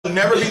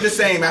Never be the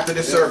same after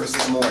this service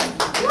this morning.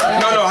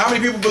 No, how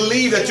many people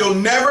believe that you'll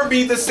never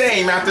be the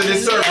same after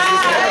this service this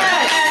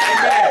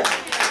morning?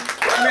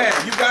 Amen.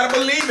 You got to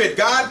believe it.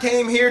 God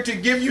came here to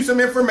give you some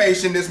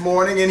information this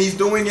morning, and he's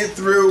doing it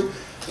through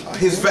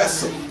his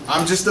vessel.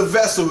 I'm just a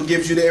vessel who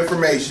gives you the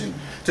information.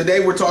 Today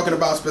we're talking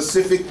about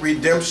specific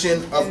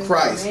redemption of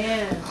Christ.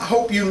 I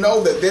hope you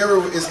know that there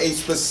is a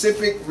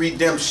specific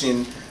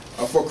redemption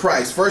for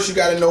Christ. First, you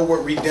got to know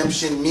what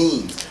redemption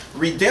means.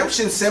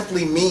 Redemption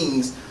simply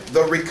means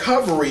the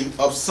recovery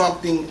of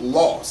something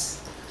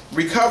lost.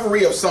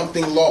 Recovery of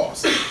something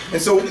lost.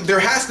 And so there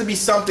has to be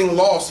something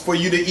lost for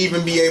you to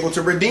even be able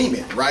to redeem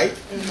it, right?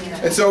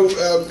 And so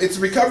it's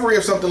recovery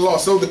of something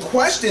lost. So the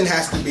question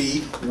has to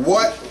be,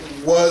 what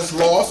was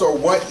lost or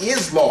what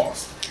is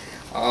lost?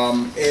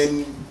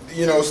 And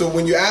you know, so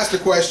when you ask the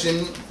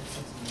question,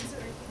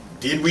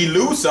 did we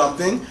lose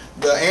something?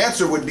 The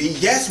answer would be,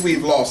 yes,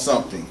 we've lost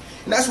something.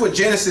 And that's what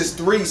Genesis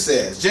 3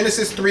 says.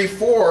 Genesis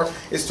 3:4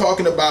 is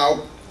talking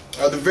about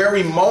the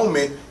very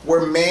moment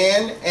where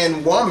man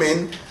and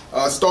woman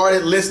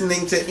started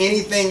listening to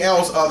anything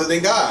else other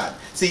than God.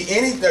 See,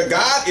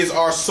 God is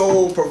our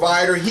sole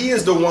provider. He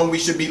is the one we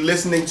should be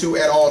listening to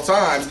at all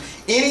times.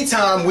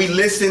 Anytime we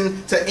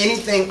listen to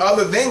anything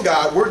other than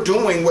God, we're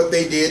doing what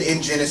they did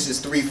in Genesis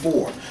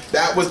 3:4.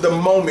 That was the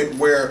moment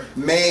where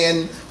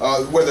man,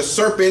 where the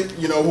serpent,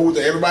 you know,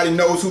 everybody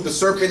knows who the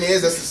serpent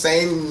is. That's the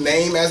same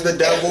name as the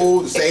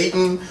devil,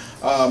 Satan.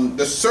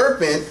 The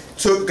serpent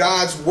took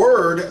God's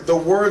word, the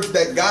words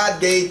that God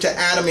gave to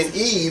Adam and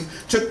Eve,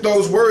 took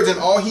those words, and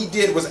all he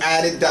did was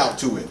added doubt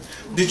to it.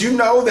 Did you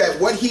know that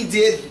what he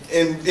did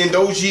in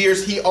those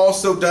years, he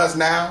also does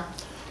now?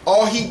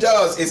 All he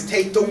does is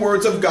take the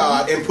words of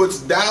God and puts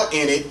doubt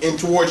in it and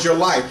towards your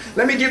life.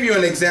 Let me give you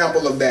an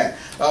example of that.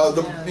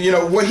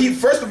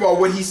 First of all,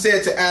 what he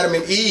said to Adam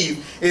and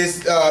Eve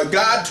is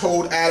God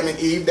told Adam and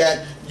Eve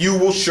that you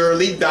will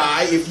surely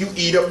die if you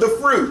eat of the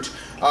fruit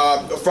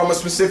from a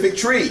specific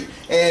tree.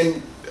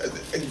 And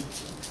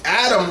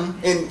Adam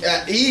and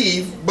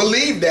Eve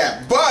believed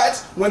that. But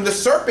when the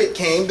serpent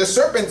came, the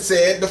serpent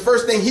said, the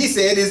first thing he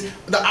said is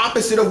the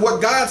opposite of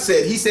what God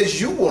said. He says,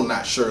 you will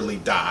not surely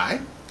die.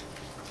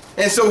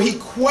 And so he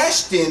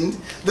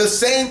questioned the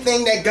same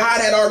thing that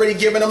God had already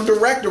given him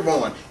directive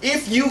on.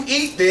 If you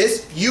eat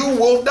this, you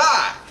will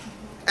die.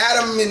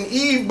 Adam and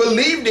Eve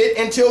believed it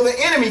until the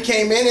enemy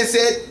came in and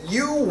said,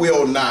 you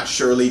will not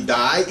surely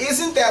die.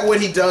 Isn't that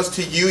what he does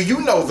to you? You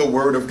know the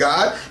word of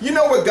God. You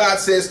know what God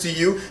says to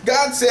you.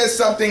 God says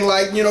something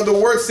like, you know, the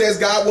word says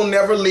God will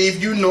never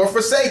leave you nor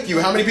forsake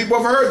you. How many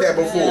people have heard that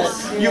before?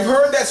 Yes. You've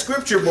heard that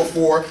scripture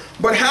before.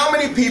 But how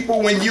many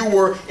people, when you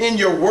were in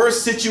your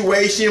worst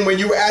situation, when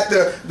you were at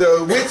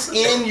the wit's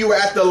end, you were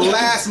at the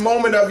last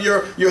moment of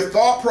your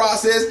thought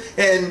process,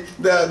 and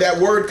that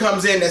word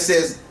comes in that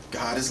says,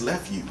 God has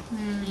left you.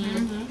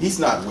 He's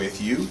not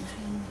with you.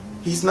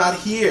 He's not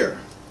here.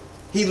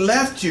 He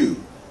left you.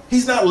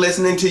 He's not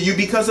listening to you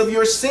because of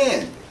your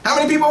sin. How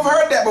many people have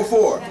heard that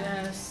before?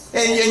 Yes.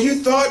 And you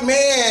thought,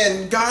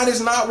 man, God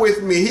is not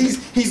with me.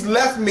 He's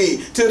left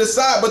me to the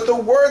side. But the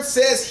word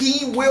says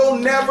he will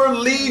never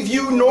leave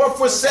you nor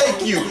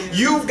forsake you.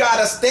 You've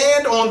got to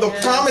stand on the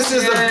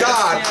promises of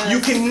God. You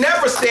can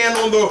never stand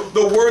on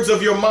the words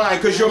of your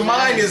mind, because your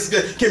mind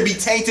can be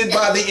tainted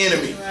by the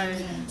enemy.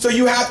 So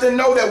you have to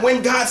know that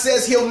when God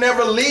says he'll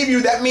never leave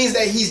you, that means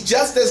that he's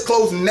just as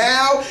close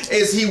now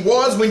as he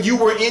was when you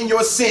were in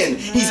your sin.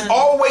 He's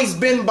always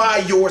been by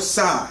your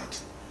side.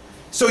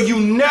 So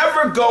you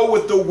never go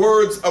with the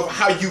words of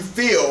how you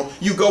feel.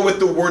 You go with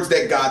the words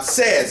that God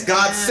says.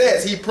 God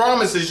says, he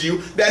promises you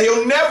that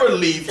he'll never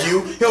leave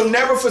you. He'll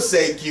never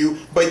forsake you.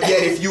 But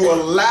yet if you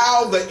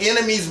allow the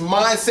enemy's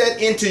mindset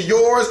into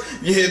yours,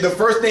 the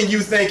first thing you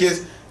think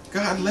is,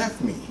 God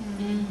left me.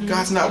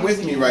 God's not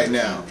with me right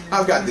now.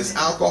 I've got this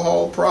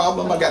alcohol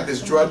problem. I've got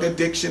this drug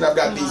addiction. I've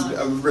got these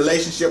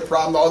relationship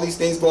problems, all these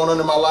things going on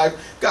in my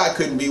life. God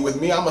couldn't be with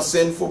me. I'm a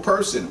sinful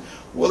person.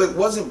 Well, it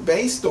wasn't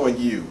based on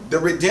you. The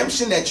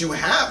redemption that you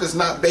have is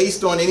not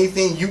based on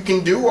anything you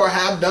can do or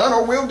have done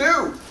or will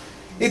do.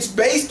 It's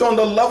based on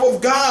the love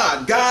of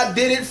God. God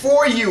did it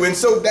for you. And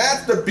so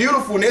that's the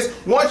beautifulness.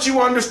 Once you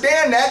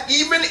understand that,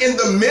 even in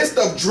the midst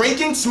of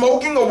drinking,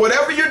 smoking, or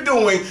whatever you're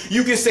doing,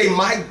 you can say,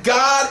 my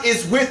God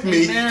is with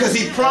me, because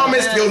he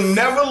promised he'll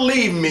never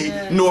leave me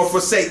nor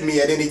forsake me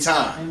at any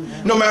time.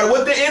 No matter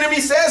what the enemy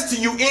says to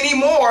you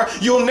anymore,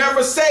 you'll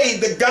never say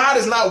that God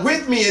is not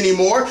with me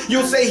anymore.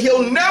 You'll say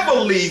he'll never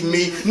leave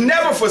me,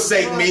 never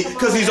forsake me,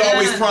 because he's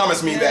always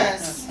promised me that.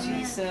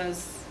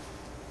 Jesus.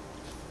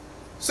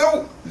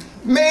 So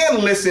man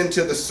listened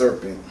to the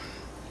serpent.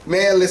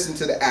 Man listened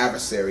to the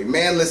adversary.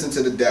 Man listened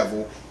to the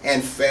devil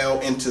and fell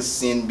into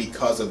sin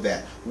because of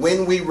that.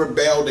 When we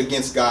rebelled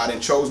against God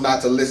and chose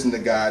not to listen to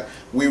God,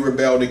 we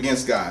rebelled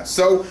against God.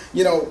 So,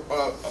 you know,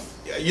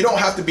 you don't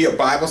have to be a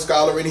Bible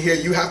scholar in here.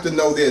 You have to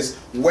know this.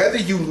 Whether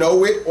you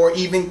know it or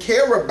even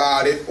care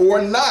about it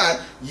or not,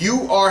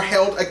 you are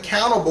held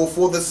accountable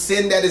for the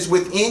sin that is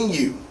within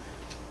you.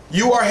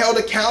 You are held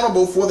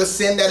accountable for the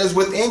sin that is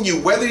within you.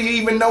 Whether you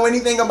even know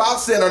anything about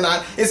sin or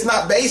not, it's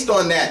not based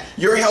on that.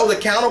 You're held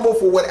accountable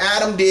for what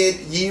Adam did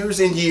years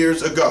and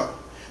years ago.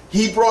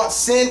 He brought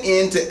sin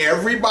into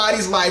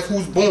everybody's life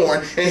who's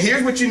born. And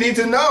here's what you need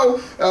to know.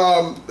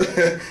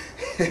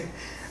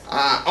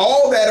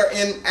 All that are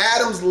in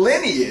Adam's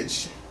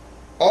lineage,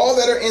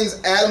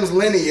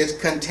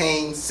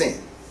 contain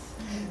sin.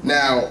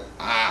 Now,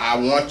 I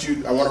want to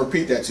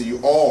repeat that to you.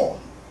 All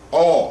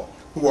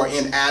who are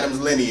in Adam's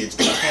lineage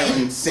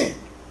contain sin.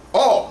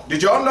 All.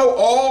 Did y'all know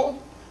all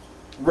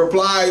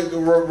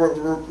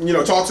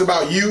talks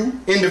about you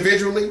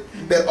individually?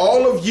 That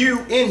all of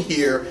you in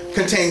here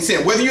contain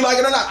sin, whether you like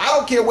it or not. I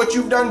don't care what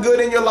you've done good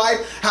in your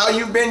life, how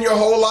you've been your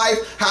whole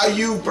life, how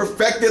you've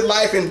perfected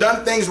life and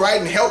done things right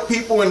and helped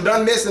people and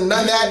done this and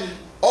done that.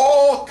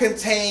 All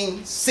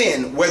contain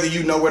sin, whether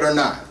you know it or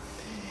not.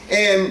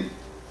 And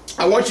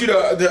I want you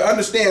to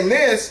understand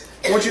this.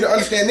 I want you to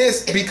understand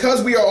this.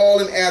 Because we are all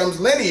in Adam's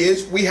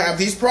lineage, we have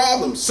these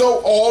problems. So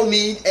all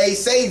need a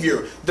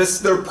Savior.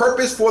 The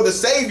purpose for the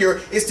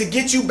Savior is to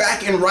get you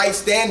back in right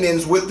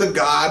standings with the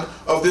God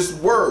of this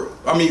world.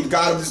 I mean,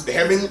 God of this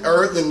heaven,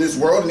 earth, and this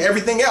world, and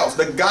everything else.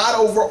 The God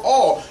over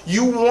all.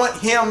 You want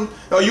him,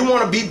 you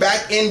want to be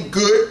back in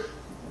good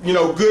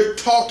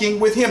talking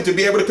with him, to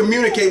be able to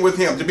communicate with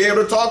him, to be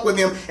able to talk with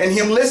him, and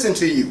him listen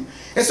to you.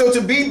 And so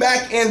to be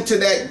back into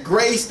that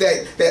grace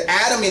that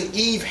Adam and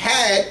Eve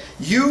had,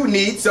 you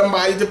need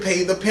somebody to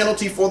pay the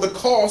penalty for the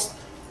cost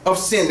of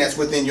sin that's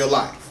within your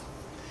life.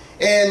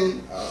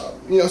 And,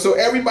 so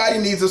everybody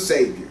needs a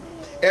Savior.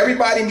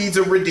 Everybody needs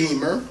a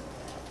Redeemer,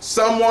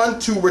 someone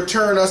to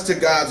return us to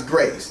God's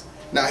grace.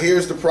 Now,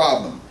 here's the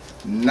problem.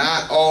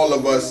 Not all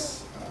of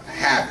us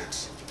have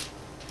it.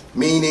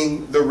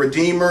 Meaning the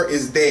Redeemer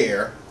is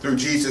there through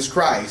Jesus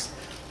Christ,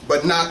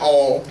 but not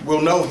all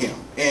will know him.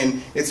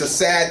 And it's a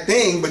sad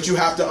thing, but you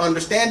have to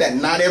understand that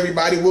not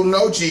everybody will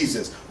know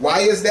Jesus. Why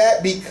is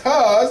that?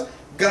 Because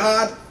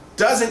God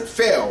doesn't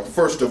fail,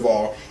 first of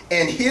all,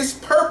 and his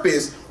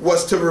purpose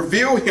was to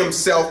reveal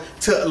himself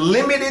to a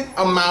limited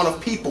amount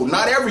of people,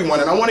 not everyone.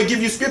 And I want to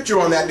give you scripture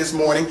on that this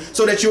morning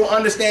so that you'll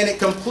understand it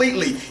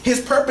completely.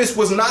 His purpose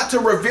was not to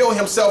reveal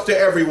himself to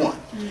everyone.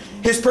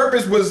 His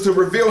purpose was to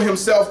reveal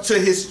himself to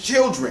his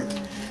children.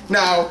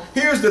 Now,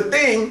 here's the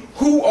thing.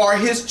 Who are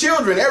his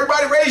children?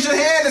 Everybody raise your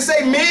hand and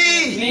say,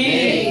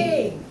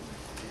 me.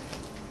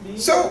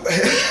 So,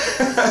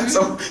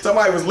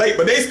 somebody was late,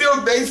 but they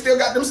still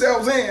got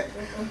themselves in.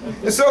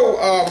 And so,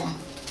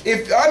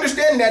 if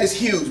understanding that is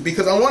huge,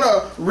 because I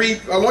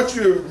want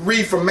you to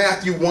read from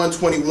Matthew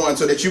 1:21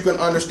 so that you can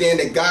understand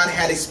that God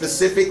had a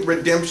specific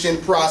redemption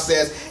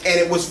process, and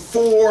it was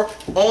for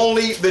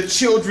only the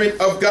children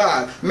of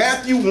God.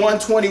 Matthew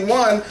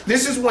 1:21,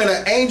 this is when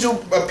an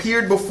angel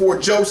appeared before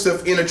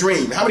Joseph in a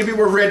dream. How many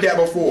people have read that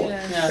before?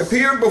 Yes.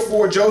 Appeared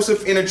before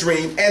Joseph in a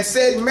dream and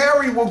said,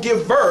 Mary will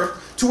give birth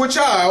to a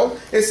child.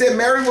 It said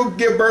Mary will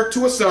give birth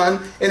to a son,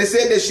 and it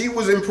said that she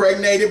was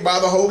impregnated by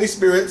the Holy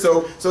Spirit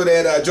so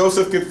that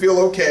Joseph could feel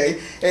okay.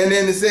 And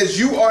then it says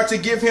you are to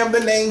give him the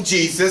name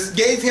Jesus,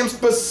 gave him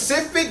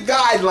specific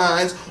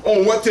guidelines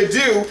on what to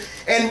do.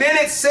 And then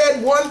it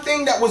said one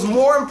thing that was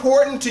more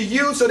important to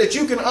you so that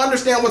you can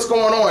understand what's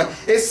going on.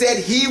 It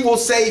said he will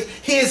save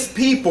his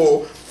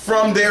people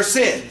from their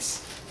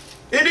sins.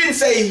 It didn't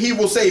say he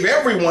will save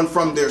everyone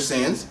from their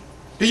sins.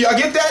 Do y'all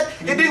get that?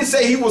 It didn't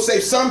say he will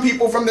save some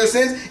people from their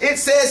sins. It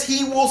says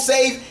he will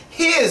save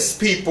his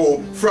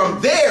people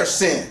from their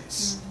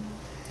sins.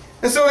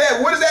 And so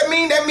what does that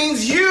mean? That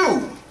means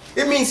you.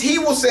 It means he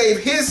will save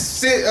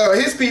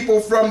his people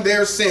from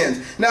their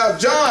sins. Now,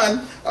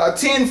 John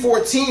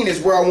 10:14 is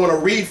where I want to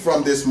read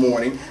from this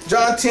morning.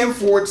 John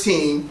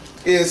 10:14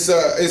 is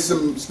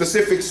some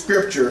specific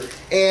scripture,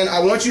 and I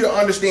want you to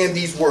understand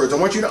these words. I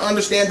want you to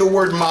understand the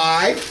word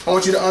my. I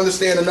want you to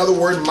understand another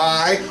word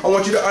my. I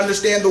want you to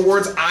understand the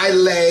words I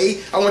lay.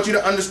 I want you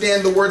to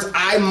understand the words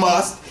I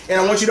must. And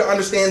I want you to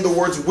understand the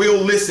words will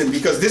listen,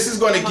 because this is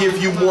going to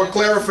give you more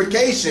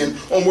clarification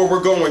on where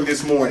we're going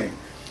this morning.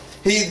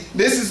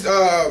 This is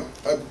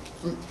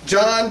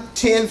John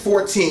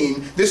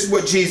 10:14. This is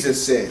what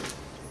Jesus said.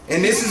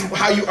 And this is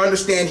how you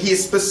understand he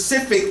is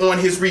specific on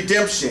his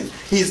redemption.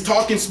 He is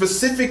talking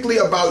specifically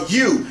about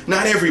you,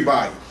 not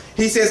everybody.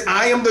 He says,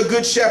 I am the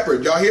good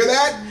shepherd. Y'all hear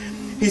that?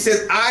 He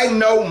says, I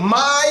know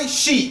my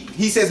sheep.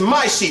 He says,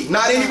 my sheep,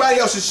 not anybody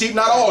else's sheep,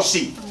 not all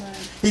sheep.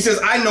 He says,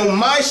 I know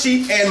my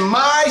sheep and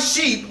my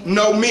sheep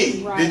know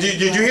me. Right.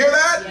 Did you hear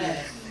that?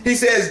 Yes. He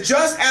says,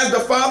 just as the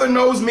Father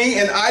knows me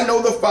and I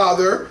know the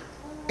Father,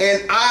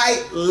 and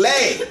I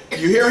lay,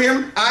 you hear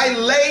him? I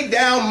lay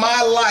down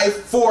my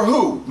life for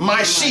who?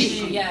 My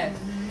sheep. Yes.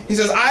 He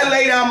says, I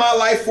lay down my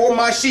life for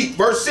my sheep.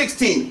 Verse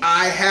 16,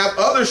 I have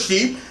other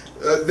sheep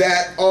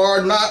that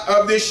are not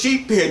of this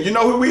sheep pen. You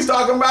know who he's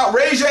talking about?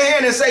 Raise your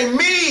hand and say,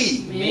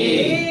 me.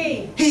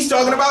 Me. He's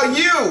talking about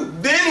you.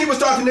 Then he was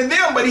talking to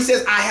them, but he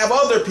says, I have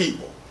other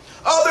people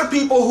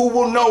who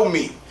will know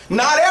me.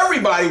 Not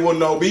everybody will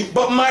know me,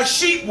 but my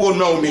sheep will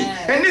know me.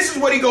 And this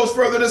is what he goes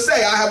further to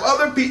say. I have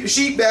other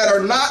sheep that are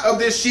not of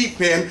this sheep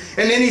pen.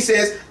 And then he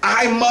says,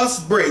 I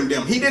must bring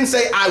them. He didn't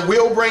say I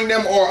will bring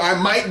them or I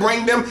might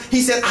bring them.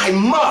 He said, I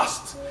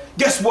must.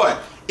 Guess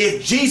what?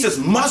 If Jesus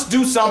must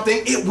do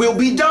something, it will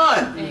be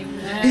done.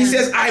 Amen. He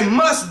says, I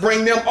must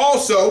bring them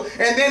also.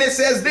 And then it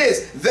says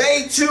this,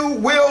 they too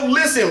will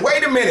listen.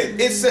 Wait a minute.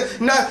 It's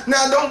now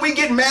don't we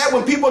get mad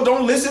when people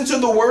don't listen to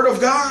the word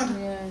of God?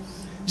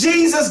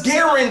 Jesus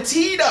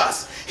guaranteed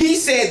us. He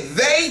said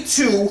they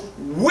too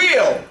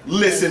will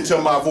listen to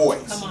my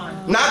voice.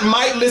 Not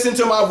might listen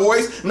to my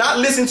voice, not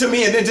listen to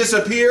me and then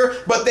disappear,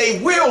 but they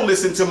will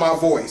listen to my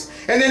voice.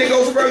 And then it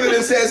goes further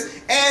and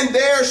says, and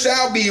there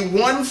shall be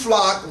one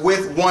flock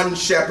with one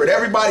shepherd.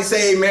 Everybody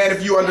say amen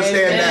if you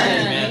understand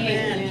that.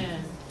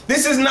 Amen.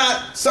 This is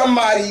not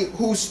somebody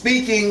who's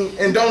speaking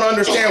and don't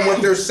understand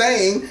what they're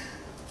saying.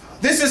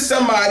 This is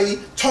somebody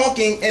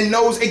talking and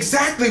knows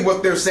exactly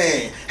what they're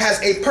saying,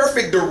 has a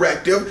perfect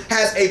directive,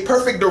 has a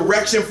perfect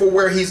direction for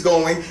where he's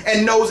going,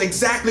 and knows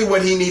exactly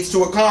what he needs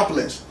to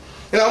accomplish.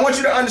 And I want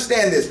you to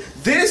understand this.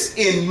 This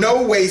in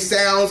no way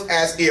sounds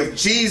as if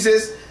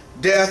Jesus'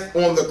 death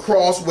on the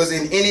cross was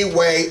in any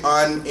way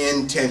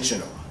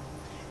unintentional.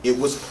 It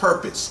was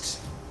purposed.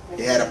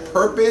 It had a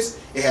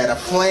purpose, it had a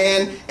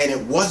plan, and it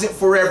wasn't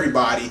for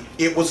everybody.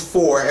 It was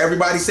for,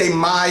 everybody say,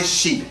 my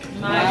sheep.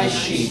 My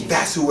sheep.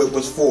 That's who it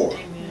was for.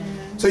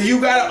 Amen. So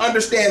you got to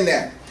understand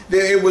that.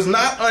 It was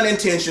not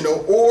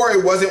unintentional, or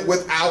it wasn't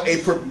without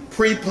a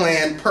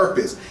pre-planned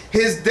purpose.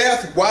 His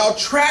death, while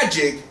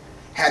tragic,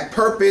 had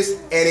purpose,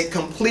 and it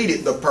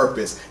completed the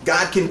purpose.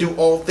 God can do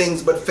all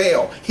things but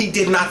fail. He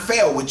did not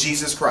fail with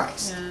Jesus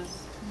Christ.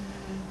 Yes.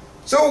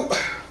 So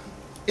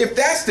if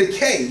that's the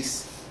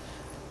case,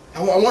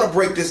 I want to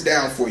break this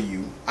down for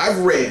you. I've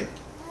read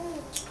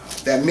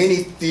that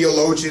many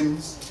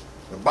theologians,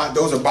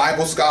 those are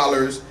Bible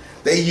scholars,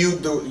 they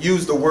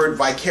use the word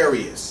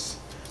vicarious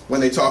when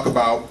they talk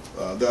about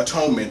the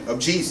atonement of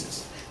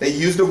Jesus. They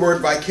use the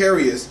word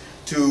vicarious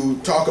to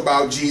talk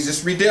about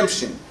Jesus'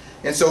 redemption.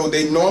 And so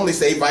they normally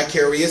say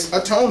vicarious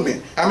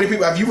atonement. How many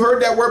people, have you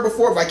heard that word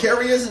before,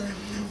 vicarious?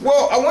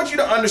 Well, I want you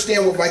to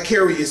understand what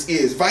vicarious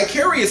is.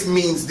 Vicarious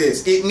means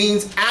this. It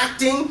means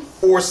acting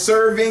or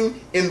serving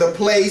in the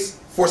place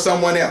for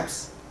someone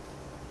else.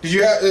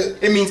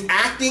 It means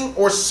acting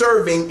or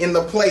serving in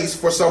the place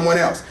for someone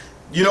else.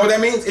 You know what that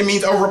means? It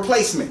means a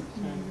replacement.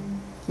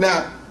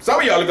 Now, some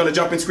of y'all are going to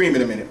jump and scream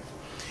in a minute.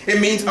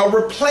 It means a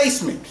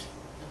replacement.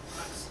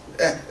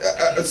 They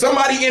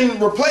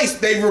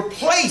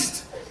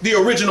replaced the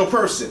original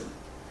person.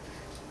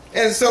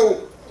 And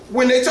so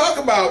when they talk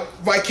about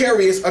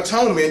vicarious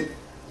atonement,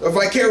 a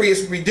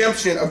vicarious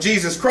redemption of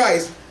Jesus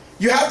Christ,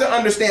 you have to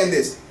understand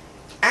this.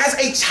 As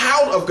a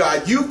child of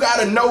God, you've got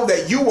to know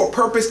that you were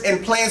purposed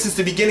and planned since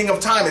the beginning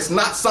of time. It's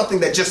not something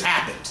that just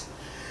happened.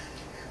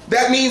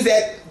 That means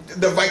that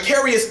the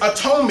vicarious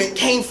atonement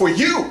came for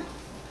you,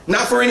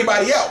 not for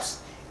anybody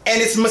else.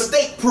 And it's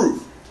mistake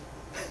proof.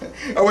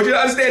 I want you to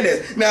understand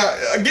this. Now,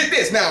 get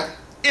this. Now,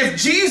 if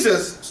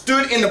Jesus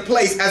stood in the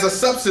place as a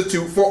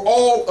substitute for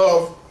all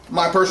of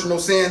my personal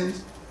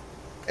sins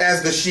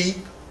as the sheep,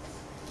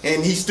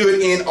 and he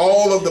stood in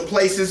all of the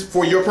places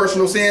for your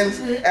personal sins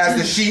as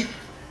the sheep,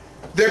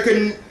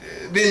 then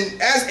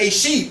as a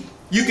sheep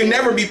you can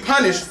never be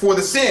punished for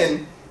the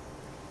sin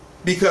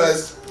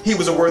because he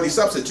was a worthy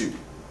substitute.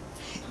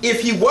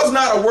 If he was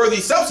not a worthy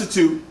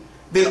substitute,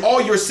 then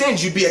all your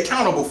sins you'd be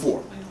accountable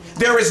for.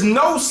 There is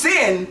no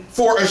sin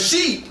for a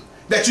sheep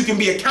that you can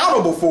be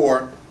accountable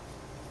for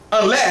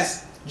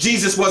unless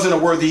Jesus wasn't a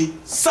worthy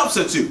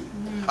substitute.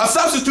 A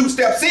substitute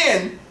steps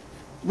in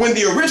when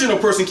the original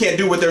person can't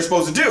do what they're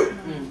supposed to do.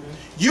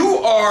 You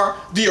are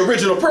the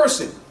original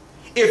person.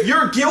 If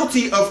you're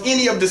guilty of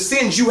any of the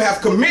sins you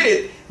have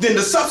committed, then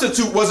the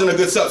substitute wasn't a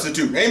good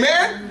substitute.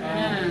 Amen?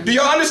 Amen. Do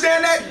y'all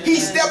understand that? Yes. He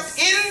stepped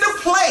in the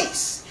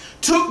place,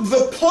 took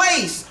the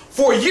place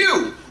for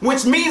you,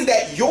 which means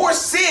that your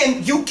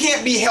sin you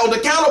can't be held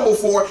accountable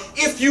for.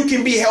 If you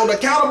can be held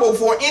accountable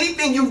for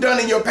anything you've done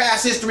in your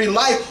past history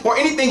life or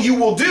anything you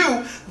will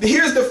do,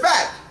 here's the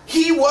fact.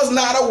 He was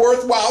not a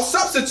worthwhile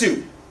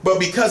substitute. But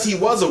because he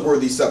was a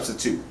worthy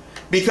substitute,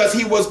 because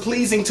he was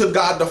pleasing to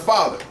God the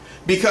Father,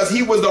 because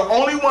he was the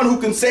only one who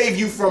can save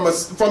you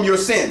from your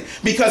sin,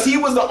 because he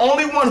was the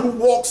only one who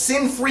walked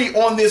sin-free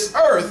on this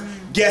earth,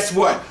 guess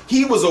what?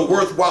 He was a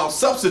worthwhile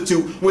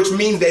substitute, which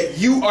means that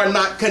you are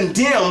not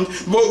condemned.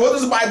 But what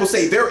does the Bible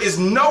say? There is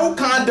no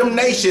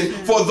condemnation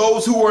for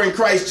those who are in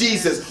Christ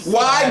Jesus.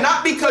 Why?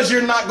 Not because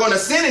you're not going to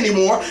sin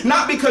anymore,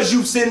 not because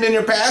you've sinned in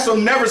your past or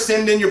never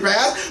sinned in your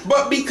past,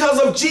 but because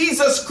of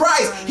Jesus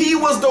Christ. He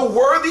was the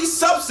worthy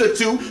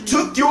substitute,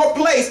 took your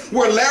place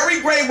where Larry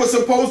Gray was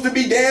supposed to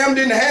be damned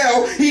in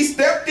hell. He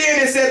stepped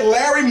in and said,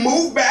 Larry,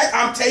 move back.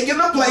 I'm taking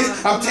the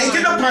place. I'm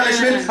taking the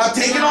punishment. I'm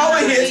taking all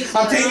the hits.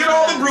 I'm taking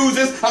all the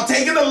bruises. I'm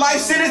taking the life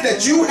sentence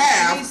that you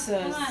have,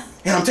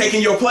 and I'm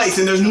taking your place.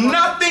 And there's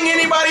nothing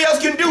anybody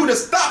else can do to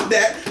stop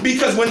that,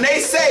 because when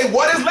they say,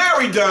 what has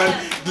Larry done?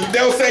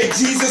 They'll say,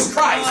 Jesus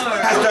Christ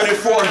has done it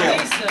for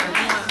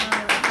him.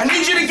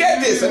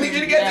 this. I need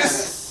you to get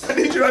this. I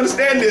need you to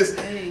understand this.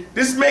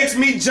 This makes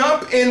me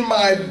jump in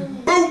my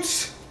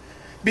boots,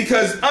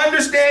 because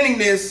understanding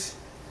this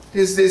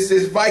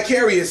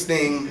vicarious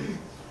thing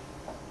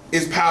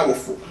is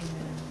powerful.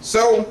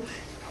 So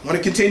I want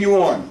to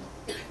continue on.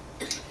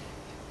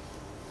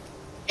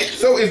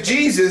 So if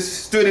Jesus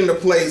stood in the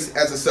place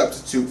as a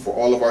substitute for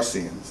all of our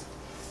sins,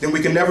 then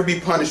we can never be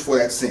punished for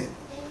that sin,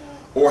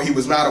 or he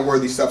was not a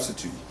worthy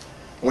substitute.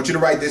 I want you to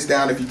write this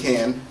down if you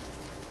can.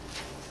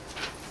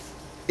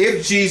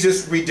 If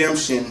Jesus'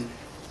 redemption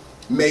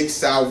makes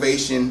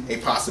salvation a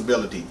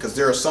possibility, because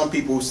there are some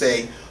people who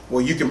say,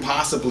 well, you can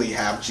possibly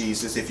have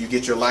Jesus if you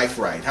get your life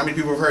right. How many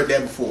people have heard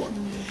that before?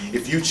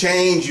 If you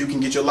change, you can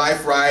get your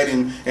life right,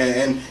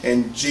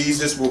 and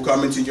Jesus will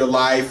come into your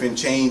life and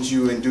change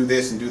you and do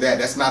this and do that.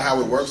 That's not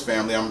how it works,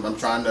 family. I'm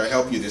trying to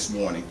help you this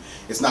morning.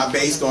 It's not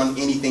based on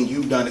anything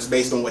you've done. It's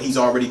based on what he's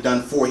already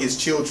done for his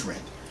children.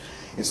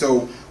 And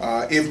so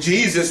if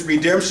Jesus'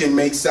 redemption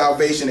makes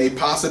salvation a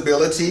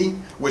possibility,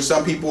 which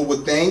some people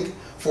would think,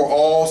 for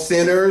all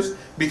sinners,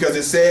 because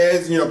it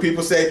says, you know,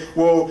 people say,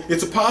 well,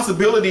 it's a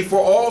possibility for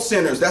all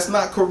sinners. That's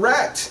not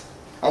correct.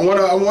 I want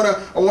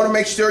to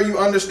make sure you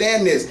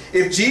understand this.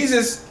 If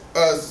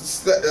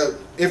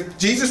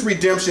Jesus'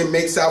 redemption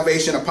makes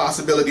salvation a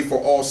possibility for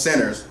all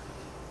sinners,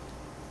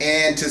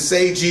 and to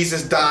say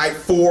Jesus died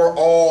for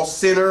all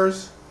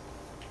sinners,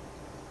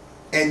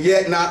 and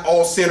yet not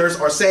all sinners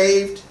are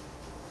saved,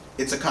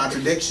 it's a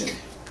contradiction.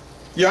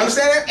 You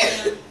understand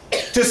that?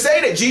 To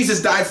say that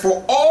Jesus died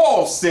for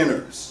all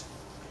sinners,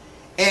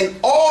 and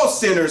all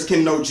sinners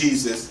can know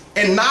Jesus,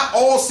 and not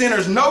all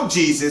sinners know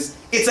Jesus,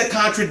 it's a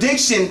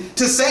contradiction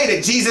to say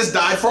that Jesus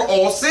died for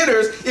all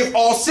sinners if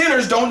all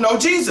sinners don't know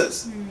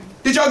Jesus.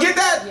 Did y'all get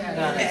that?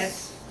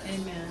 Yes.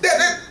 Amen.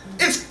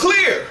 It's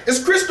clear.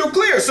 It's crystal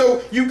clear.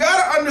 So you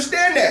got to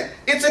understand that.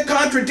 It's a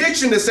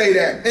contradiction to say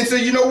that. And so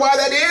you know why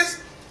that is?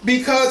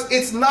 Because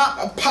it's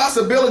not a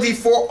possibility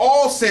for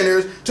all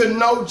sinners to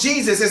know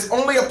Jesus. It's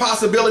only a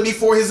possibility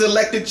for his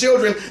elected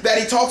children that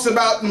he talks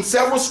about in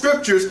several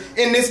scriptures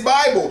in this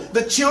Bible.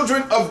 The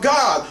children of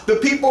God, the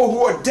people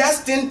who are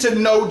destined to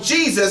know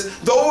Jesus,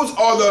 those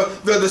are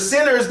the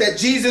sinners that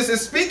Jesus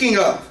is speaking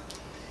of.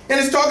 And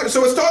it's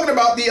talking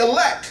about the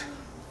elect.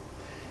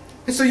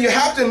 And so you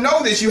have to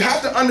know this. You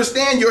have to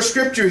understand your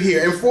scripture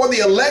here. And for the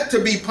elect to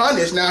be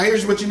punished, now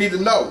here's what you need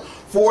to know.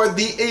 For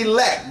the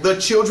elect, the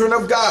children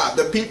of God,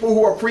 the people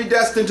who are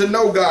predestined to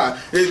know God.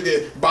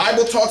 The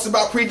Bible talks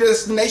about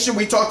predestination.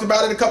 We talked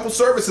about it a couple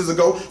services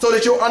ago, so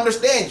that you'll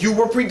understand you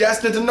were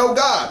predestined to know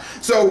God.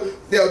 So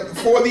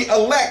for the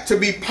elect to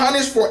be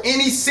punished for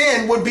any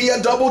sin would be a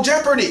double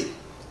jeopardy.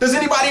 Does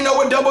anybody know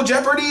what double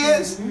jeopardy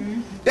is?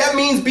 That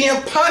means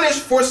being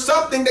punished for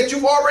something that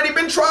you've already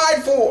been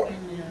tried for.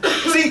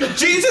 See,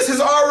 Jesus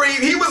was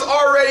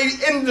already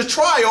in the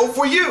trial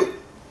for you.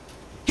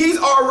 He's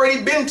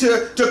already been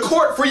to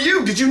court for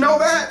you. Did you know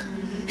that?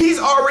 He's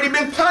already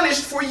been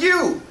punished for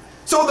you.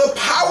 So the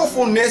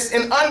powerfulness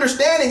in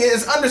understanding it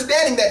is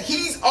understanding that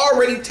he's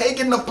already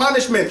taken the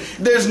punishment.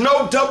 There's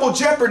no double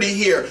jeopardy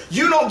here.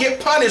 You don't get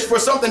punished for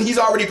something he's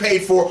already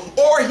paid for,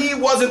 or he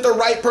wasn't the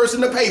right person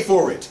to pay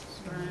for it.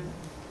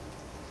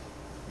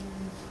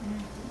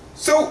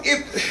 So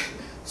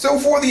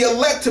for the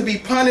elect to be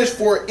punished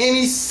for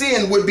any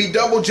sin would be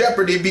double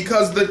jeopardy,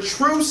 because the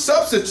true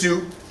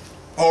substitute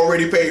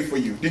already paid for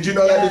you. Did you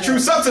know that? The true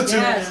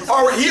substitute,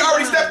 he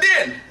already stepped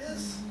in.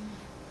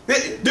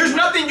 There's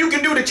nothing you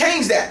can do to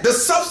change that. The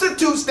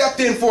substitute stepped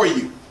in for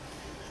you.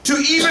 To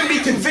even be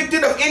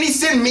convicted of any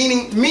sin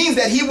means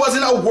that he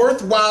wasn't a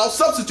worthwhile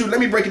substitute. Let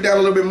me break it down a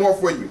little bit more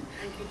for you.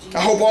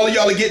 I hope all of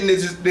y'all are getting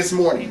this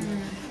morning.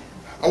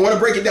 I want to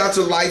break it down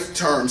to life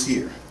terms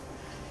here.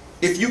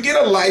 If you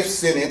get a life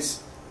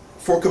sentence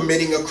for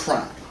committing a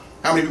crime,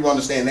 how many people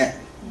understand that?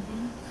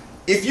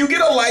 If you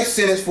get a life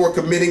sentence for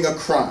committing a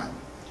crime,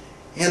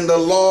 and the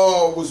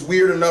law was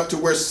weird enough to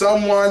where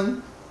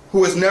someone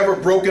who has never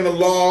broken the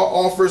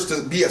law offers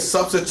to be a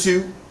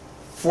substitute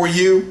for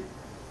you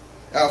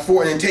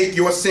and take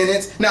your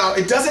sentence. Now,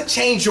 it doesn't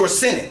change your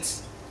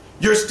sentence.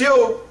 You're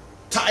still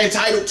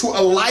entitled to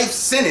a life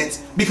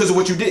sentence because of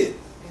what you did.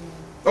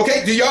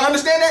 Okay, do y'all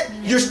understand that?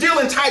 You're still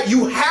entitled.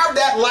 You have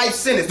that life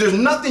sentence. There's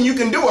nothing you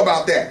can do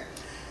about that.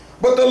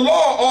 But the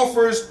law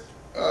offers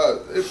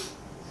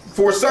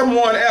for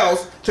someone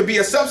else to be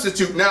a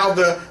substitute. Now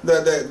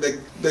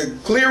the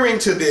clearing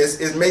to this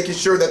is making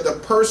sure that the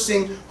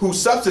person who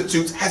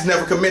substitutes has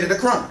never committed a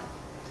crime,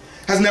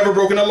 has never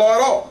broken the law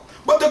at all.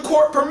 But the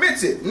court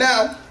permits it.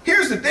 Now,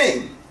 here's the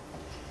thing.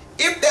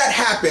 If that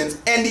happens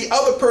and the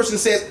other person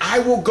says, I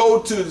will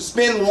go to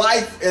spend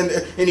life in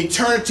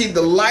eternity,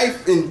 the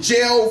life in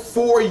jail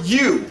for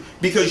you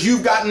because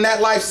you've gotten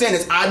that life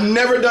sentence. I've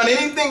never done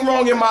anything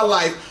wrong in my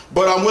life,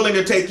 but I'm willing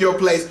to take your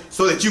place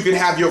so that you can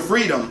have your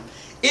freedom.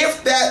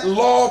 If that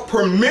law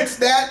permits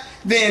that,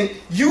 then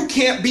you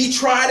can't be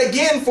tried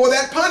again for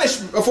that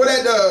punishment, for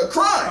that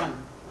crime.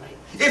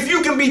 If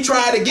you can be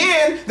tried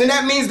again, then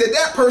that means that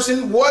that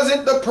person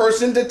wasn't the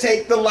person to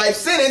take the life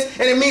sentence,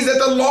 and it means that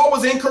the law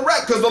was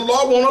incorrect because the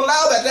law won't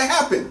allow that to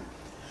happen.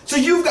 So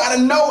you've got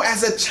to know,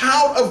 as a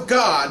child of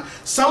God,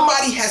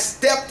 somebody has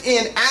stepped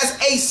in as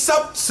a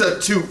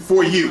substitute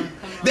for you.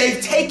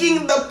 They've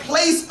taken the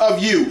place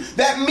of you.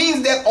 That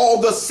means that all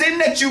the sin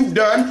that you've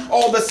done,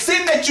 all the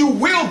sin that you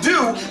will do,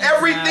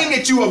 everything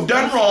that you have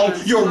done wrong,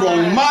 your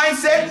wrong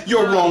mindset,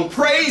 your wrong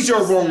praise,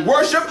 your wrong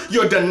worship,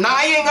 your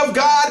denying of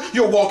God,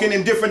 you're walking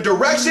in different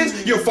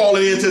directions, you're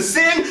falling into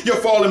sin, you're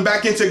falling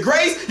back into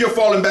grace, you're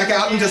falling back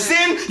out into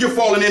sin, you're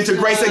falling into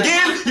grace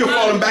again, you're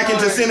falling back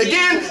into sin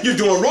again, you're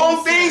doing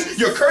wrong things,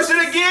 you're cursing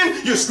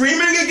again, you're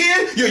screaming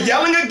again, you're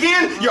yelling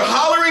again, you're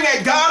hollering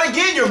at God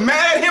again, you're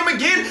mad at him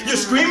again, you're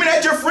screaming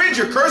at your fridge,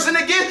 you're cursing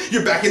again,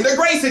 you're back into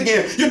grace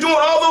again, you're doing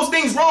all those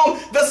things wrong.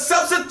 The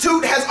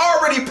substitute has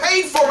already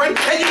paid for it,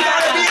 and you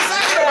gotta be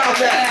excited about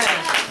that.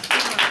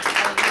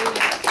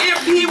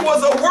 If he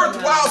was a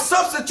worthwhile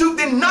substitute,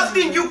 then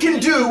nothing you can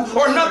do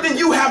or nothing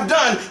you have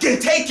done can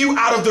take you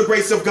out of the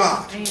grace of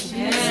God.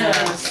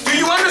 Yes. Do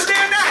you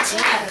understand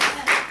that?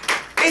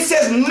 It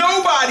says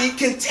nobody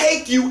can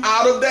take you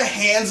out of the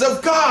hands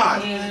of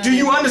God. Yeah. Do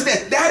you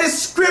understand? That is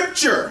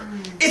scripture.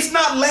 It's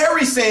not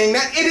Larry saying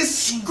that. It is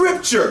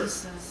scripture.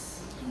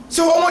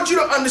 So I want you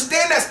to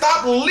understand that.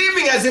 Stop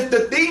living as if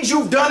the things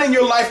you've done in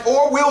your life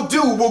or will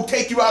do will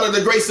take you out of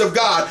the grace of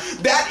God.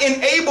 That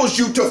enables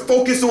you to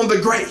focus on the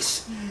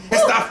grace. And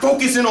stop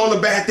focusing on the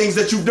bad things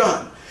that you've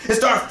done. And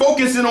start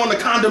focusing on the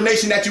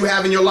condemnation that you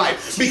have in your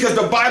life. Because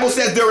the Bible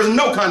says there is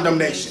no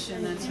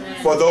condemnation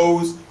for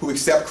those who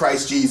accept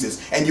Christ Jesus.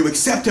 And you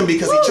accept him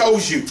because he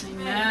chose you.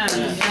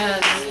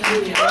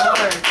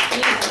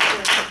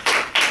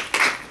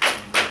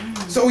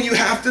 So you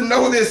have to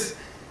know this.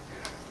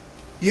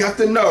 You have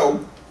to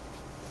know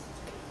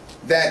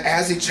that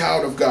as a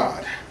child of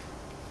God,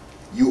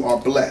 you are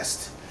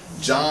blessed.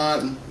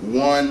 John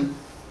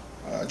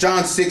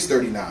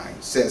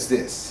 6:39 says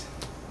this.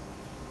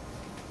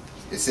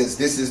 It says,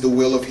 "This is the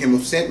will of him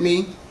who sent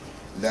me,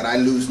 that I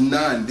lose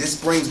none." This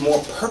brings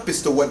more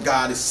purpose to what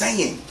God is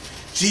saying.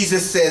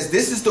 Jesus says,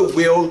 this is the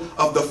will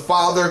of the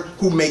Father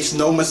who makes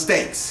no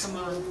mistakes. Come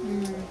on.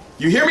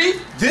 You hear me?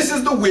 This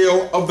is the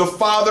will of the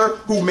Father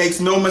who makes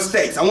no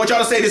mistakes. I want y'all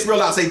to say this real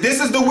loud. Say, this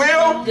is the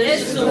will, of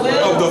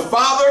the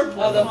Father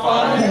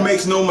who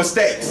makes no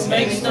mistakes.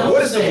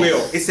 What is the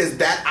will? It says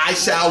that I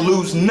shall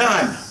lose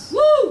none.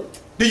 Woo!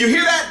 Do you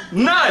hear that?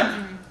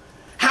 None.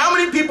 How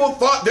many people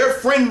thought their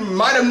friend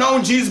might have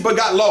known Jesus but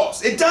got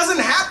lost? It doesn't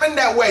happen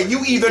that way.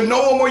 You either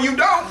know him or you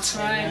don't. That's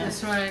right.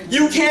 That's right.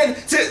 You can't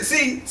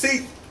see.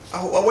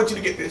 I want you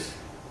to get this.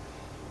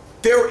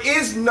 There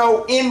is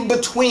no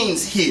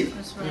in-betweens here.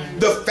 That's right.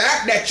 The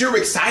fact that you're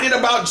excited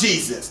about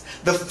Jesus,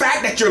 the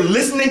fact that you're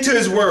listening to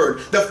his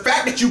word, the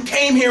fact that you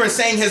came here and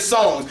sang his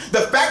songs,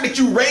 the fact that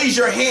you raise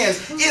your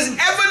hands is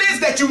evidence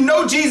that you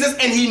know Jesus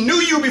and he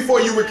knew you before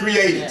you were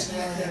created.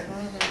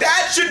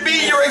 That should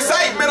be your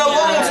excitement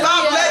alone.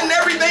 Stop letting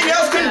everything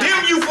else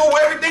condemn you for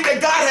everything that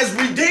God has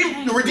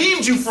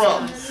redeemed you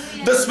from.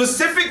 The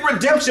specific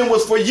redemption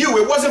was for you.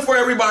 It wasn't for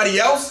everybody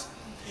else.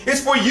 It's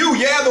for you.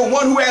 Yeah, the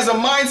one who has a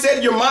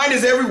mindset, your mind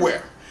is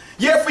everywhere.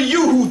 Yeah, for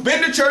you who's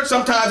been to church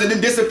sometimes and then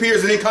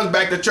disappears and then comes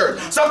back to church.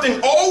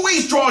 Something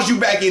always draws you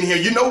back in here.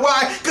 You know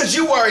why? Because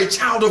you are a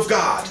child of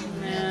God.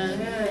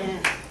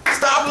 Amen.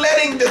 Stop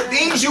letting the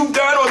things you've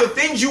done or the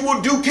things you will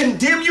do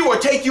condemn you or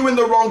take you in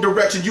the wrong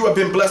direction. You have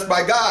been blessed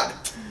by God.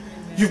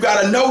 You've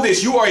got to know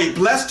this. You are a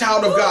blessed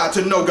child of God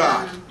to know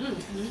God.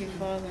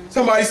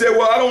 Somebody said,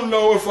 well, I don't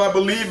know if I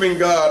believe in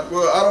God.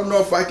 Well, I don't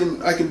know if I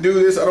can do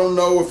this. I don't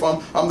know if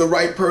I'm the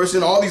right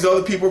person. All these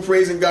other people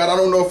praising God. I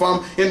don't know if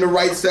I'm in the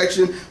right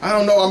section. I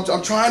don't know.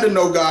 I'm trying to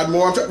know God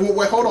more.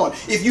 Wait, hold on.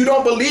 If you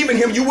don't believe in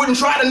him, you wouldn't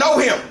try to know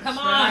him. Come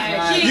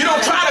on. You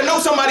don't try to know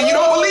somebody you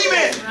don't believe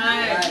in.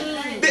 Right.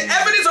 The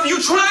evidence of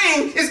you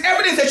trying is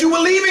evidence that you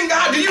believe in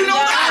God. Do you know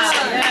that?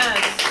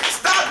 Yes.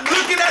 Stop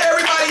looking at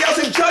everybody else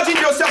and judging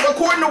yourself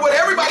according to what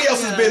everybody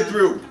else has been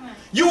through.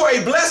 You are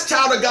a blessed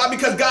child of God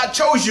because God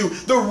chose you.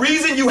 The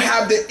reason you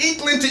have the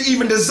inkling to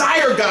even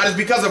desire God is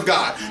because of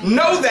God.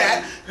 Know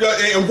that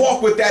and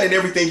walk with that in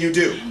everything you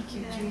do. Thank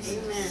you, Jesus.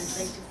 Amen.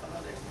 Thank you,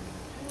 Father.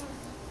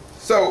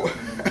 So,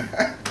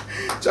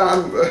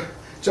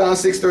 John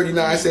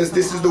 6:39 says,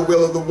 this is the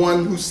will of the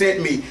one who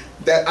sent me,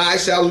 that I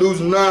shall lose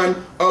none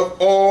of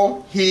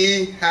all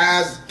he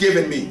has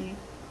given me.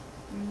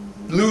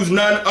 Lose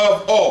none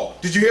of all.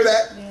 Did you hear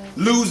that? Yeah.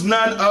 Lose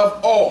none of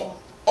all.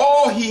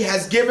 All he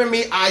has given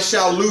me, I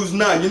shall lose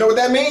none. You know what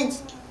that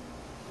means?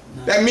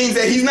 No. That means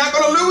that he's not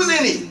going to lose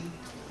any.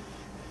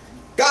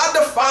 God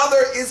the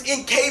Father is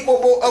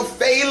incapable of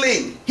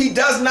failing. He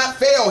does not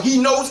fail. He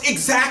knows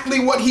exactly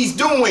what he's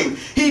doing.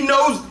 He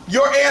knows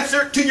your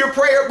answer to your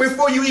prayer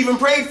before you even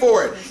prayed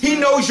for it. He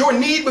knows your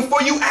need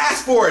before you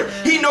ask for it.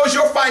 He knows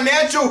your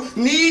financial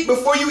need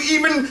before you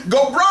even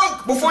go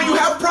broke, before you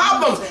have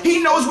problems. He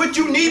knows what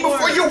you need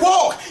before you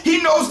walk. He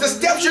knows the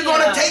steps you're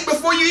going to take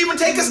before you even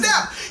take a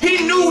step.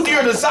 He knew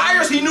your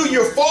desires. He knew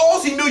your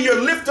falls. He knew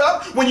your lift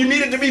up when you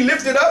needed to be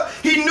lifted up.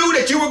 He knew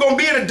that you were going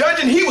to be in a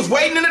dungeon. He was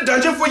waiting in a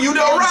dungeon for you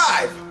to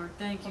arrive.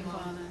 Thank you,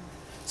 Father.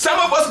 Some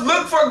of us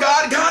look for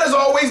God. God is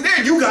always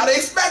there. You got to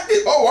expect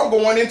it. Oh, I'm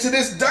going into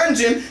this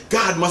dungeon.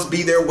 God must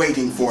be there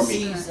waiting for me.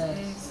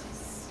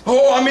 Jesus.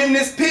 Oh, I'm in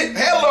this pit.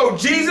 Hello,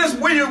 Jesus.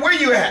 Where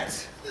you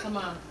at? Come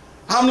on.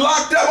 I'm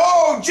locked up.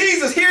 Oh,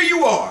 Jesus, here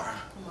you are.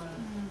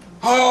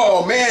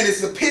 Oh, man,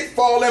 it's a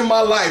pitfall in my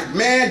life.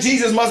 Man,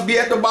 Jesus must be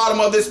at the bottom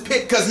of this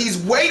pit because he's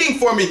waiting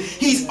for me.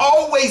 He's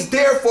always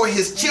there for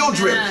his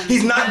children.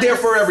 He's not there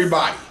for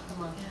everybody.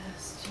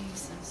 Yes,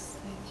 Jesus.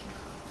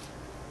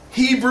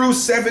 Thank you. Hebrews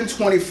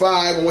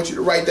 7:25. I want you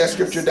to write that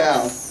scripture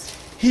down.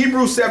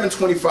 Hebrews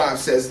 7:25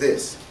 says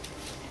this.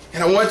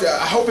 And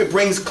I hope it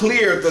brings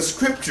clear the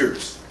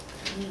scriptures.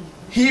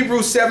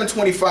 Hebrews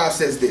 7:25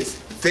 says this.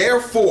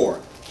 Therefore,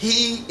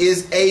 he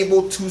is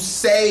able to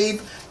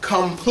save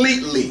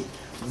completely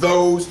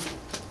those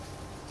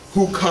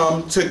who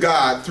come to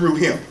God through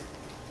him.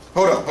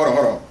 Hold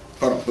on.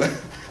 Let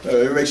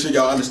me make sure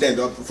y'all understand.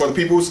 For the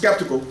people who are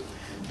skeptical,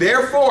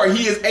 therefore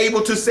he is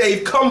able to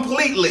save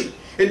completely.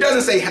 It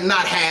doesn't say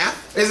not half.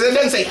 It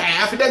doesn't say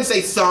half. It doesn't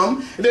say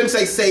some. It doesn't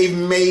say save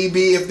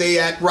maybe if they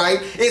act right.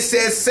 It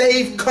says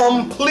save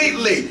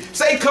completely.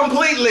 Say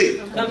completely.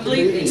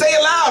 Completely. Say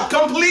it loud.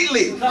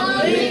 Completely.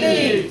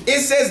 Completely.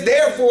 It says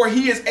therefore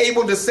he is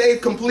able to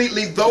save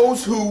completely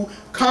those who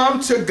come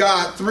to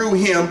God through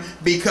him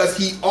because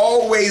he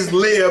always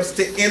lives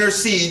to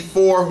intercede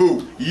for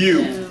who?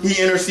 You.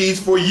 He intercedes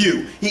for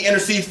you. He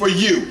intercedes for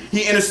you.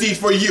 He intercedes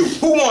for you.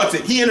 Who wants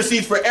it? He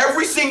intercedes for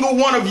every single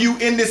one of you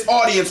in this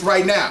audience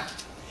right now.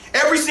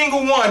 Every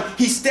single one,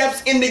 he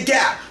steps in the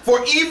gap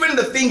for even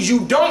the things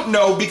you don't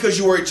know because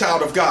you are a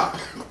child of God.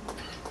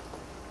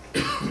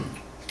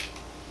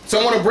 So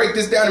I want to break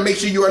this down and make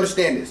sure you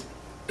understand this.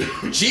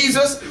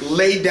 Jesus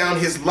laid down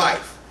his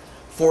life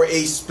for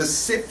a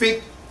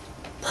specific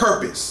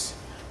purpose,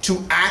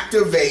 to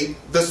activate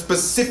the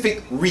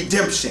specific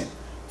redemption.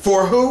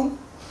 For who?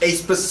 A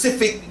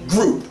specific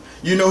group.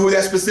 You know who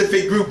that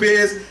specific group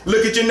is?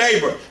 Look at your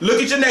neighbor.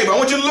 Look at your neighbor. I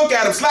want you to look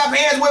at him. Slap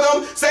hands with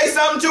him. Say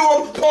something to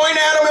him. Point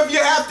at him if you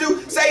have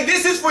to. Say,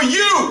 this is for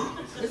you.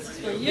 This is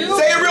for you.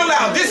 Say it real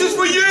loud. This is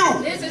for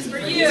you. This is for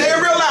you. Say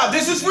it real loud.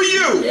 This is for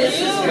you. This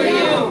is for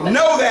you.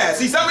 Know that.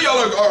 See, some of y'all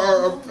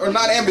are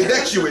not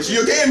ambidextrous.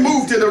 You're getting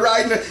moved to the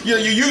right. You're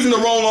using the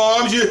wrong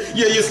arms.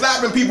 You're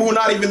slapping people who are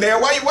not even there.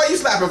 Why are you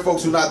slapping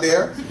folks who are not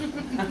there?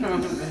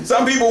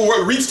 Some people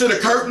reach to the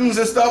curtains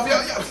and stuff.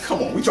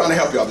 Come on, we're trying to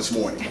help y'all this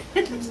morning.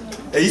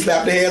 And he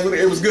slapped their hands with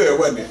it. It was good,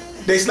 wasn't it?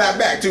 They slapped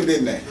back too,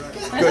 didn't they?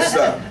 Good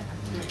stuff.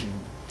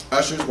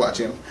 Ushers, watch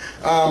him.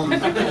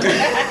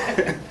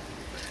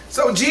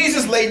 So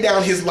Jesus laid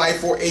down his life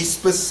for a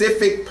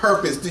specific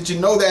purpose. Did you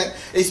know that?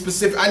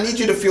 I need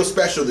you to feel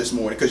special this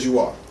morning, because you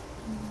are.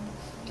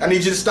 I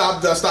need you to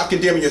stop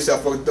condemning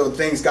yourself for the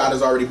things God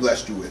has already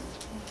blessed you with.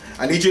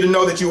 I need you to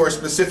know that you are a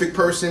specific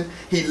person.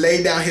 He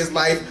laid down his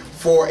life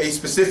for a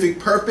specific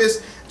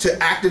purpose,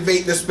 to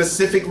activate the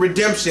specific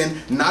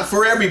redemption, not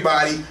for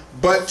everybody,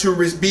 but to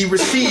be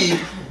received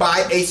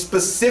by a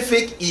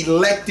specific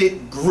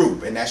elected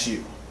group, and that's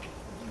you.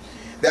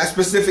 That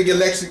specific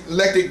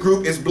elected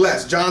group is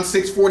blessed. John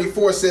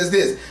 6:44 says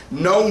this.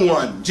 No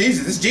one, this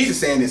is Jesus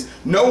saying this,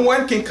 no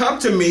one can come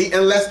to me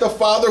unless the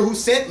Father who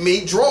sent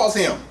me draws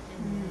him.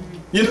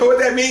 You know what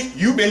that means?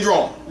 You've been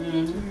drawn.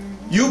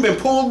 You've been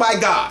pulled by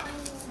God.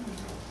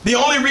 The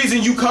only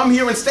reason you come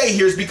here and stay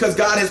here is because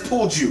God has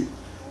pulled you.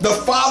 The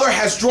Father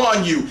has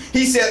drawn you.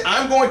 He said,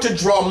 I'm going to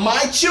draw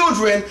my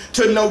children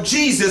to know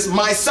Jesus,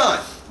 my son.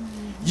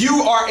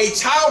 You are a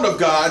child of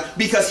God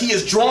because he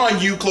is drawing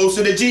you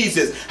closer to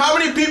Jesus. How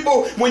many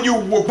people, when you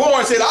were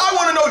born, said, I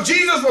want to know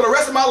Jesus for the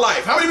rest of my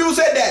life? How many people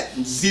said that?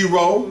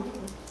 Zero.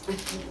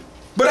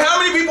 But how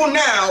many people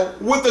now,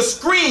 with a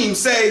scream,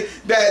 say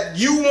that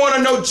you want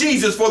to know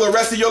Jesus for the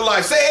rest of your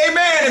life? Say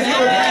amen if you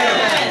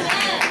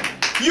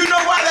agree. You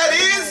know why that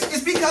is?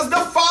 It's because the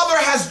Father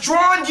has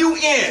drawn you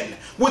in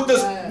with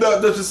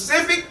the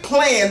specific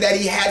plan that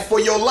he had for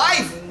your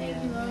life.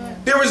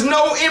 There is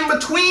no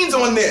in-betweens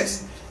on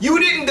this. You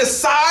didn't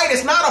decide.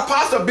 It's not a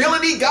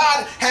possibility.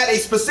 God had a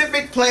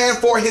specific plan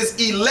for his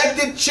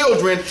elected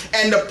children,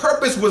 and the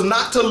purpose was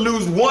not to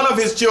lose one of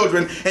his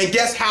children. And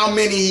guess how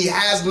many he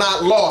has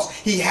not lost?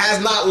 He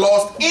has not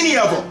lost any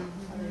of them.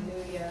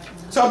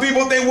 Some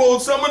people think, well,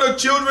 some of the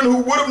children who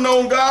would have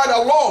known God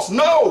are lost.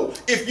 No.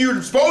 If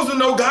you're supposed to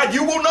know God,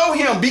 you will know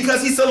him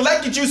because he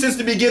selected you since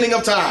the beginning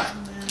of time.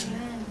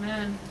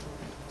 Amen.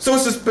 So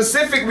it's a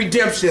specific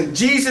redemption.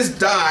 Jesus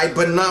died,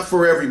 but not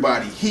for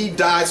everybody. He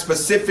died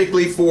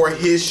specifically for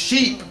his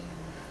sheep.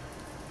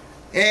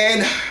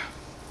 And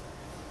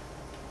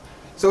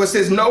so it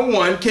says, no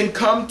one can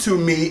come to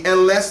me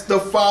unless the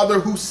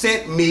Father who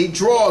sent me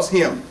draws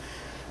him.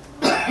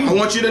 I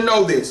want you to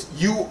know this.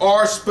 You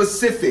are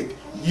specific.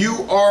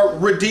 You are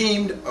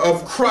redeemed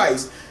of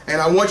Christ.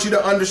 And I want you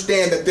to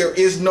understand that there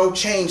is no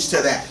change to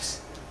that.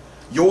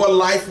 Your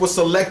life was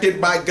selected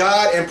by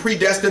God and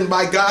predestined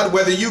by God.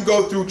 Whether you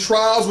go through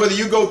trials, whether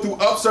you go through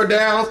ups or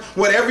downs,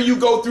 whatever you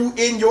go through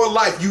in your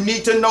life, you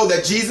need to know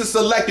that Jesus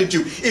selected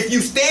you. If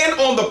you stand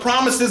on the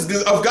promises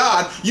of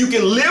God, you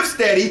can live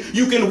steady,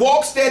 you can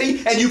walk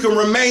steady, and you can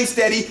remain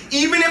steady,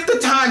 even if the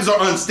times are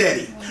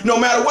unsteady. No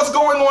matter what's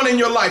going on in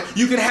your life,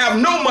 you can have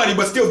no money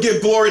but still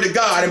give glory to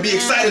God and be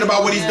excited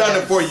about what he's done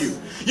it for you.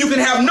 You can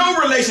have no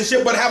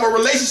relationship but have a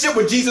relationship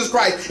with Jesus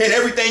Christ and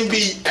everything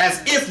be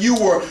as if you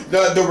were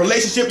the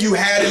relationship you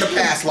had in the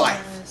past life.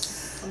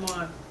 Come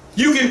on.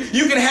 You can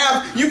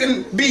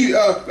be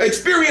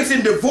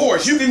experiencing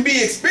divorce. You can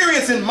be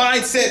experiencing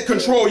mindset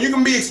control. You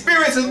can be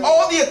experiencing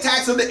all the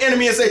attacks of the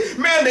enemy and say,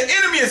 man, the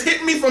enemy is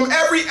hitting me from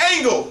every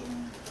angle.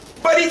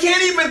 But he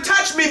can't even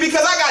touch me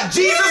because I got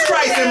Jesus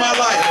Christ in my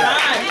life.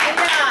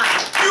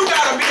 You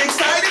got to be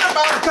excited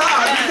about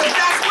God because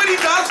that's what he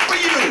does for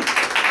you.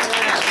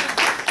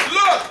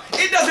 Look,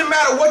 it doesn't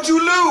matter what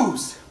you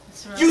lose.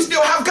 You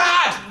still have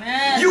God.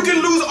 You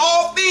can lose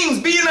all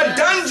things, be in a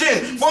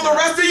dungeon for the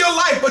rest of your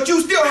life, but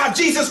you still have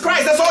Jesus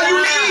Christ. That's all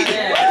you need.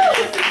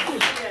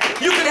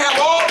 You can have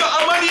all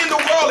the money in the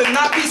world and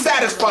not be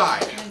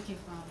satisfied.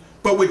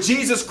 But with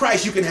Jesus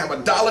Christ, you can have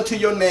 $1 to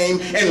your name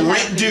and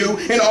rent due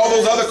and all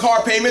those other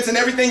car payments and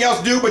everything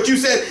else due. But you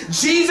said,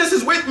 Jesus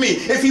is with me.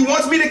 If he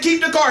wants me to keep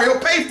the car, he'll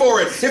pay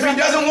for it. If he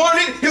doesn't want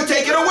it, he'll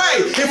take it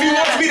away. If he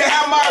wants me to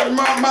have my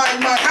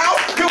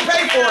house, he'll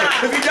pay for it.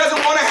 If he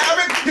doesn't want to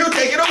have it, he'll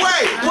take it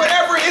away.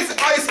 Whatever is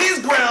his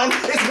ground,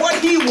 it's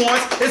what he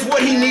wants, it's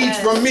what he needs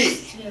from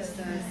me.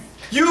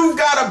 You've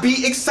got to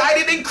be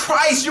excited in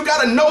Christ. You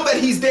got to know that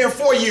he's there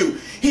for you.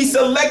 He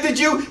selected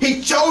you.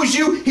 He chose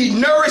you. He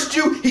nourished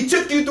you. He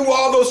took you through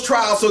all those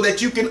trials so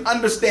that you can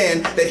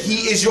understand that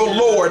he is your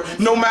Lord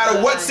no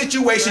matter what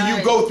situation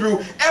you go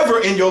through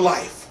ever in your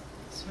life.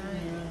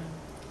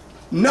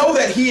 Know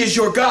that he is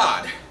your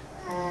God.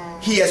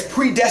 He has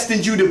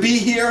predestined you to be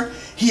here.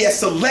 He has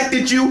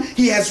selected you.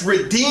 He has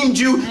redeemed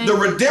you. The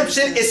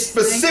redemption is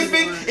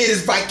specific. It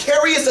is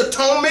vicarious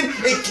atonement.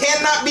 It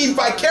cannot be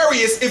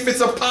vicarious if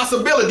it's a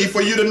possibility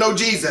for you to know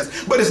Jesus.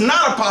 But it's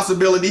not a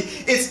possibility.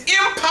 It's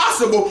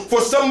impossible for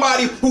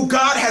somebody who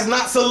God has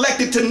not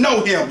selected to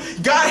know him.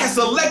 God has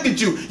selected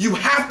you. You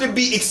have to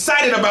be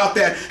excited about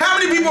that. How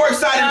many people are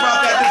excited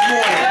about that this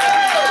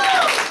morning?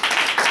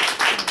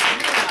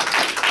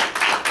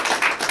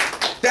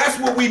 That's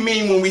what we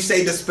mean when we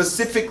say the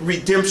specific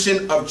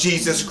redemption of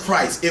Jesus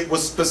Christ. It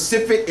was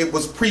specific, it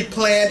was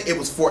pre-planned, it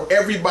was for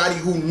everybody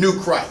who knew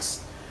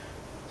Christ,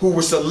 who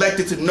were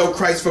selected to know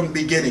Christ from the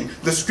beginning.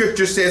 The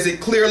scripture says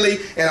it clearly,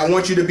 and I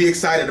want you to be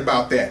excited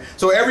about that.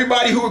 So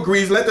everybody who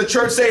agrees, let the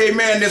church say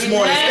amen this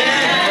morning.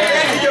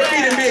 Stand to your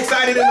feet and be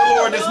excited in the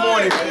Lord this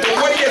morning for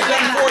what he has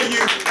done for you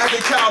as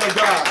a child of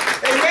God.